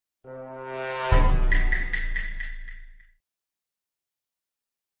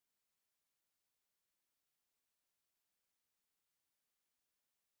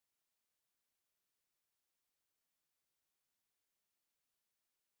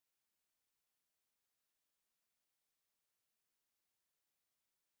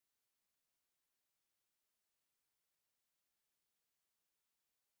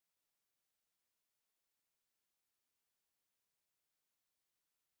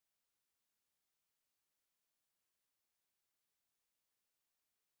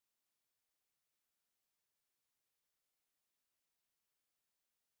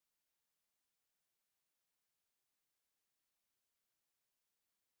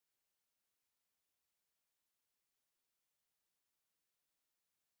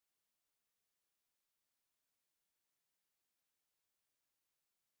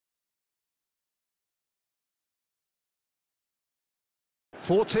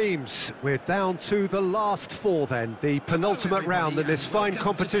Four teams. We're down to the last four then, the penultimate round in this fine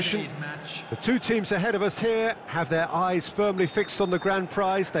competition. The two teams ahead of us here have their eyes firmly fixed on the grand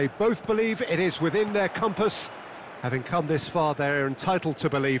prize. They both believe it is within their compass. Having come this far, they're entitled to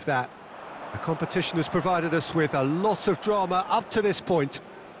believe that. The competition has provided us with a lot of drama up to this point,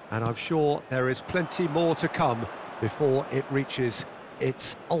 and I'm sure there is plenty more to come before it reaches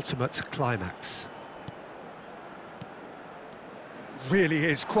its ultimate climax. Really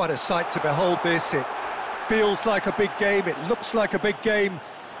is quite a sight to behold this. It feels like a big game, it looks like a big game.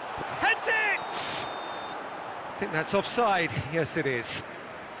 Heads it! I think that's offside. Yes, it is.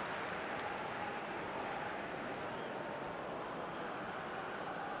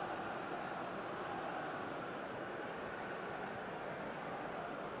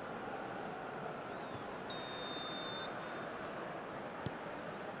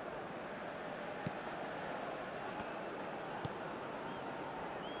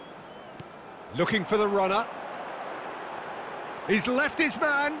 Looking for the runner. He's left his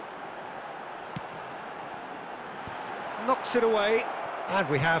man. Knocks it away. And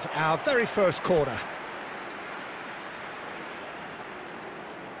we have our very first corner.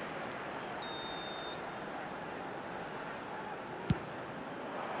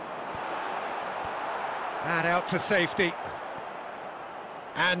 And out to safety.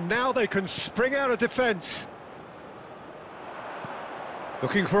 And now they can spring out of defence.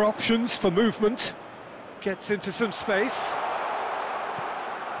 Looking for options for movement. Gets into some space.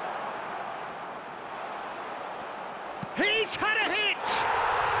 He's had a hit!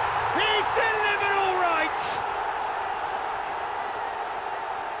 He's delivered all right!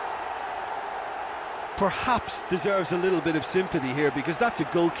 Perhaps deserves a little bit of sympathy here, because that's a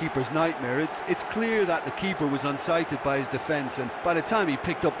goalkeeper's nightmare. It's clear that the keeper was unsighted by his defence, and by the time he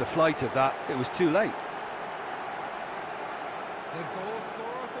picked up the flight of that, it was too late. The goal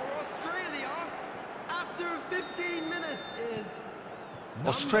scorer for Australia after 15 minutes is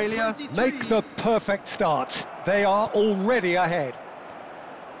Australia 23. make the perfect start. They are already ahead.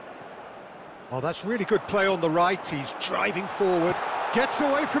 Oh, that's really good play on the right. He's driving forward, gets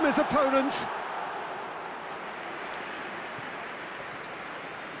away from his opponents.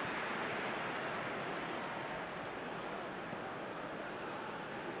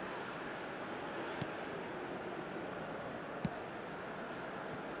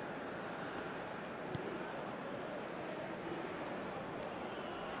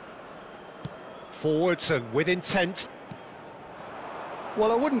 Forwards and with intent.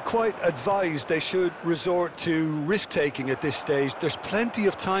 Well, I wouldn't quite advise they should resort to risk-taking at this stage. There's plenty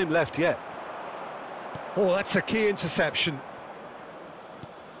of time left yet. Oh, that's a key interception.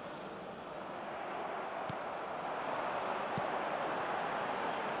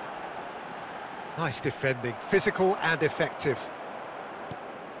 Nice defending, physical and effective.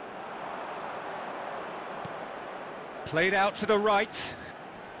 Played out to the right.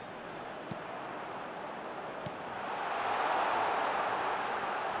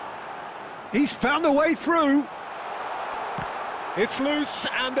 He's found a way through. It's loose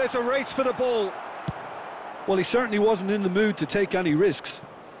and there's a race for the ball. Well, he certainly wasn't in the mood to take any risks.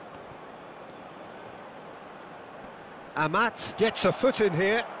 Amat gets a foot in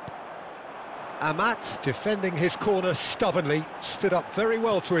here. Amat defending his corner stubbornly, stood up very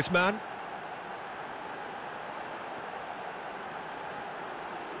well to his man.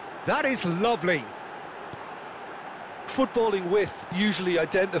 That is lovely. Footballing width usually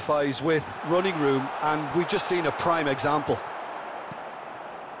identifies with running room, and we've just seen a prime example.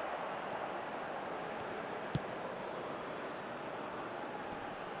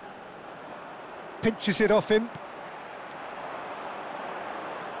 Pinches it off him.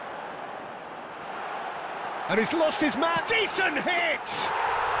 And he's lost his man. Decent hit!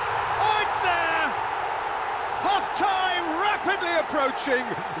 Oh, it's there! Half-time rapidly approaching.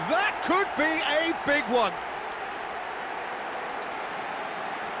 That could be a big one.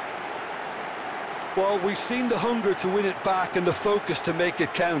 Well, we've seen the hunger to win it back and the focus to make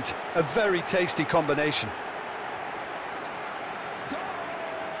it count. A very tasty combination. Goal!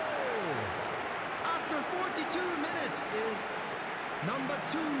 After 42 minutes is number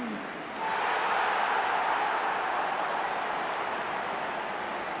 2.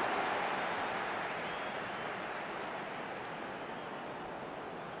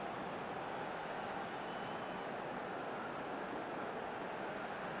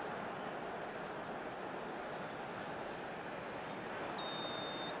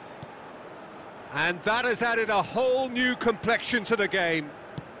 And that has added a whole new complexion to the game.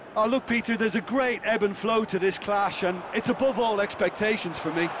 Oh, look, Peter, there's a great ebb and flow to this clash, and it's above all expectations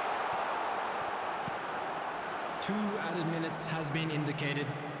for me. 2 added minutes has been indicated.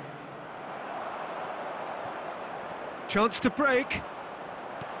 Chance to break.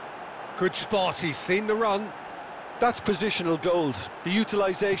 Good spot, he's seen the run. That's positional gold, the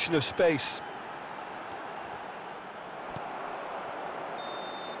utilisation of space.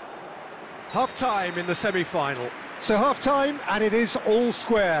 Half-time in the semi-final. So half-time, and it is all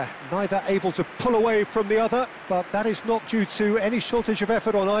square. Neither able to pull away from the other, but that is not due to any shortage of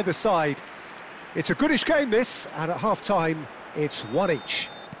effort on either side. It's a goodish game, this, and at half-time, it's 1 each.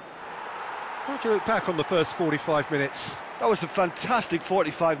 How do you look back on the first 45 minutes? That was a fantastic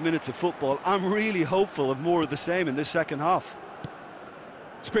 45 minutes of football. I'm really hopeful of more of the same in this second half.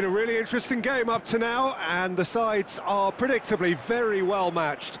 It's been a really interesting game up to now, and the sides are predictably very well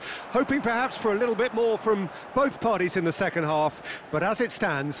matched. Hoping perhaps for a little bit more from both parties in the second half, but as it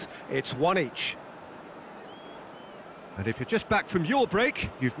stands, it's 1 each. And if you're just back from your break,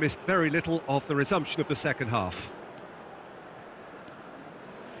 you've missed very little of the resumption of the second half.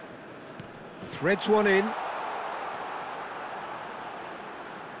 Threads one in.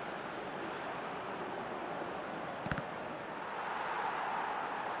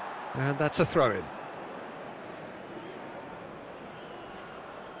 And that's a throw-in.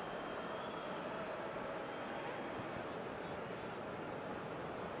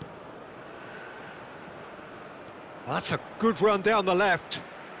 That's a good run down the left.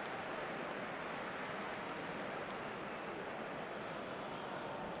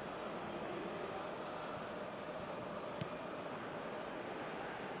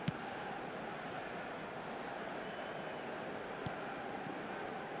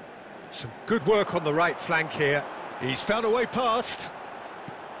 Some good work on the right flank here. He's found a way past.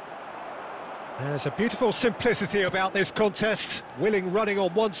 There's a beautiful simplicity about this contest. Willing running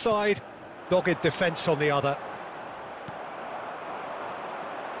on one side, dogged defence on the other.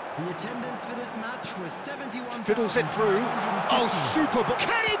 The attendance for this match was 71. Fiddles it through. Oh, super ball.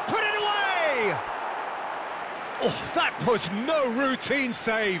 Can he put it away? Oh, that was no routine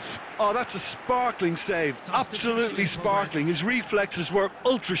save. Oh, that's a sparkling save. Absolutely sparkling. His reflexes were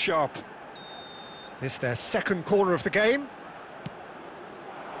ultra sharp. This their second corner of the game.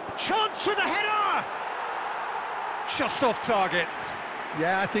 Chance with a header! Just off target.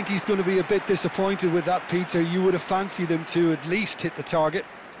 Yeah, I think he's going to be a bit disappointed with that, Peter. You would have fancied him to at least hit the target.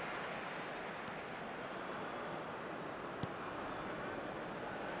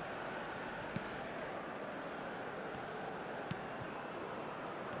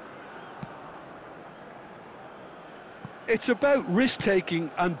 It's about risk-taking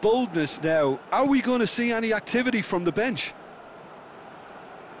and boldness now. Are we going to see any activity from the bench?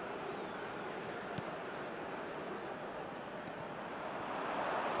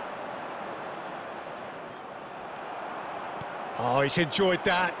 Oh, he's enjoyed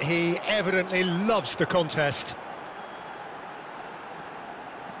that. He evidently loves the contest.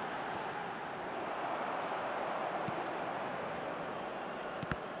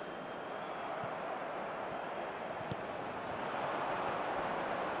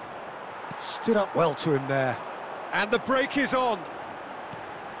 Stood up well to him there. And the break is on.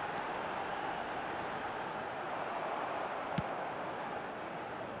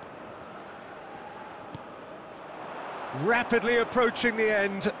 Rapidly approaching the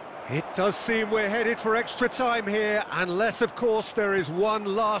end. It does seem we're headed for extra time here, unless, of course, there is one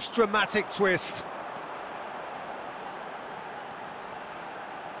last dramatic twist.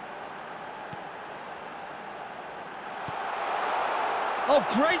 Oh,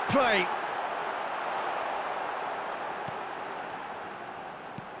 great play!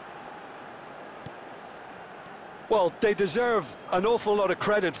 Well, they deserve an awful lot of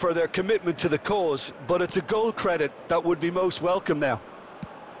credit for their commitment to the cause, but it's a goal credit that would be most welcome now.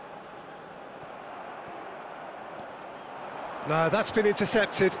 No, that's been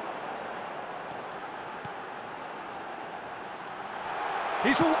intercepted.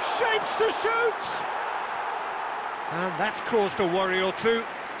 He's all shapes to shoot! And that's caused a worry or two.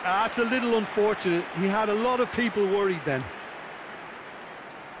 That's a little unfortunate. He had a lot of people worried then.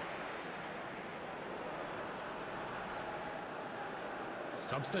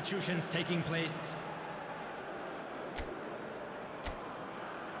 Substitutions taking place.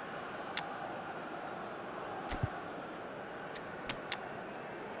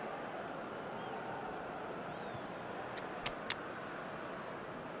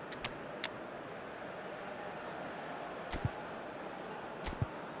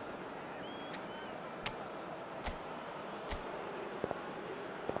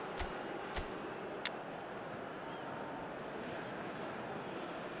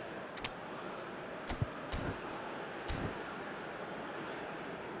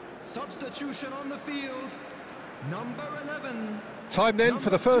 Substitution on the field. Number 11. Time then for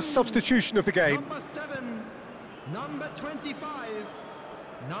the first substitution of the game. Number 7. Number 25.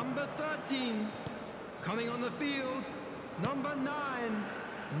 Number 13. Coming on the field. Number 9.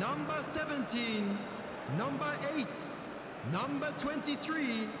 Number 17. Number 8. Number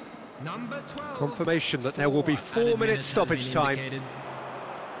 23. Number 12. Confirmation that there will be 4 minutes stoppage time.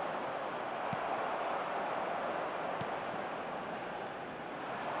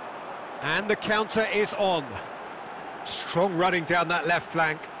 And the counter is on. Strong running down that left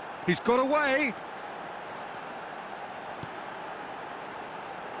flank. He's got away.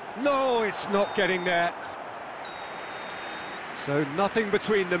 No, it's not getting there. So nothing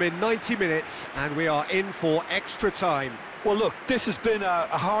between them in 90 minutes, and we are in for extra time. Well, look, this has been a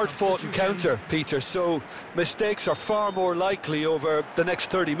hard-fought encounter, Peter, so mistakes are far more likely over the next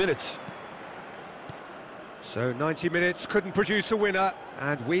 30 minutes. So 90 minutes couldn't produce a winner,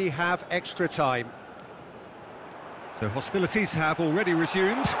 and we have extra time. So hostilities have already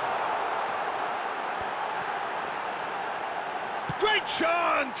resumed. Great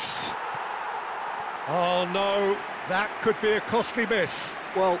chance! Oh no, that could be a costly miss.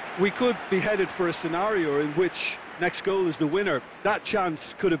 Well, we could be headed for a scenario in which next goal is the winner. That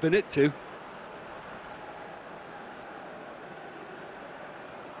chance could have been it too.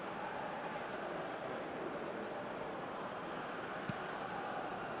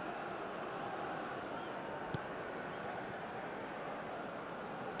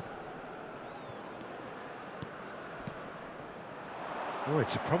 Oh,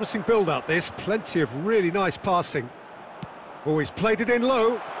 it's a promising build-up, this. Plenty of really nice passing. Oh, he's played it in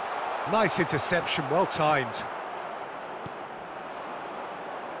low. Nice interception, well timed.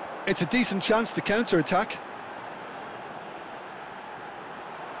 It's a decent chance to counter-attack.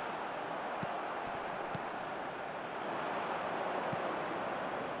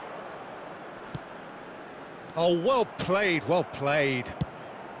 Oh, well played, well played.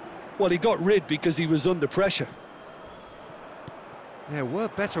 Well, he got rid because he was under pressure. There were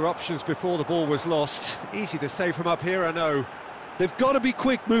better options before the ball was lost. Easy to say from up here, I know. They've got to be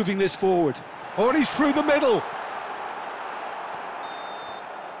quick moving this forward. Oh, and he's through the middle.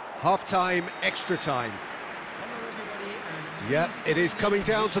 Half-time, extra time. Yeah, it is coming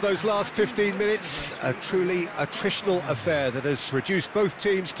down to those last 15 minutes. A truly attritional affair that has reduced both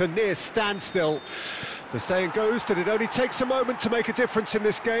teams to near standstill. The saying goes that it only takes a moment to make a difference in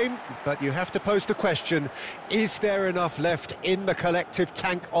this game, but you have to pose the question, is there enough left in the collective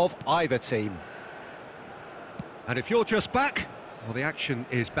tank of either team? And if you're just back, well, the action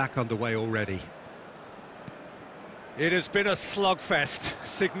is back underway already. It has been a slugfest.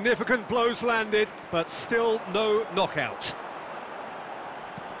 Significant blows landed, but still no knockout.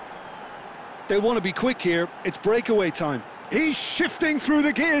 They want to be quick here. It's breakaway time. He's shifting through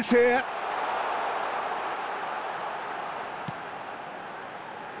the gears here.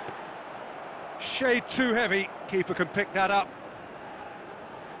 Shade too heavy. Keeper can pick that up.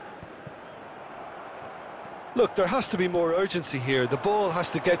 Look, there has to be more urgency here. The ball has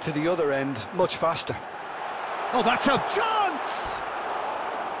to get to the other end much faster. Oh, that's a chance!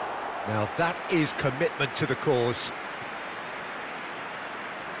 Now that is commitment to the cause.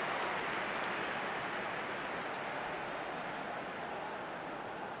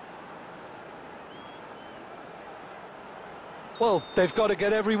 Well, they've got to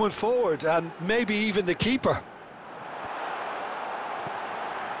get everyone forward, and maybe even the keeper.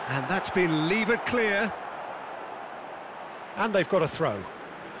 And that's been levered clear. And they've got a throw.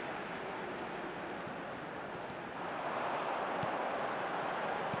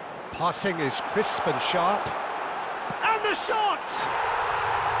 Passing is crisp and sharp. And the shot!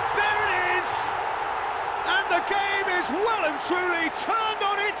 There it is! And the game is well and truly turned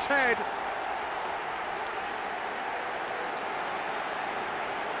on its head.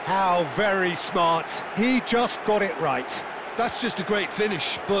 How very smart. He just got it right. That's just a great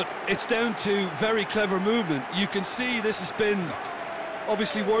finish, but it's down to very clever movement. You can see this has been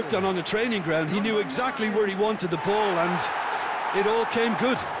obviously worked on the training ground. He knew exactly where he wanted the ball, and it all came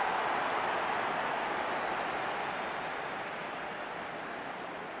good.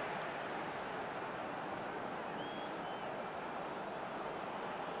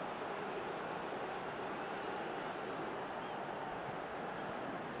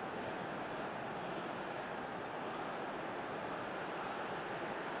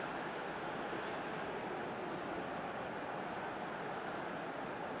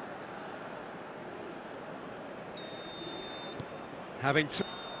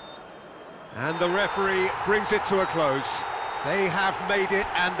 And the referee brings it to a close. They have made it,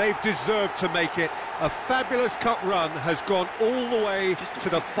 and they've deserved to make it. A fabulous cup run has gone all the way to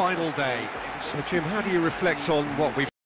the final day. So, Jim, how do you reflect on what we've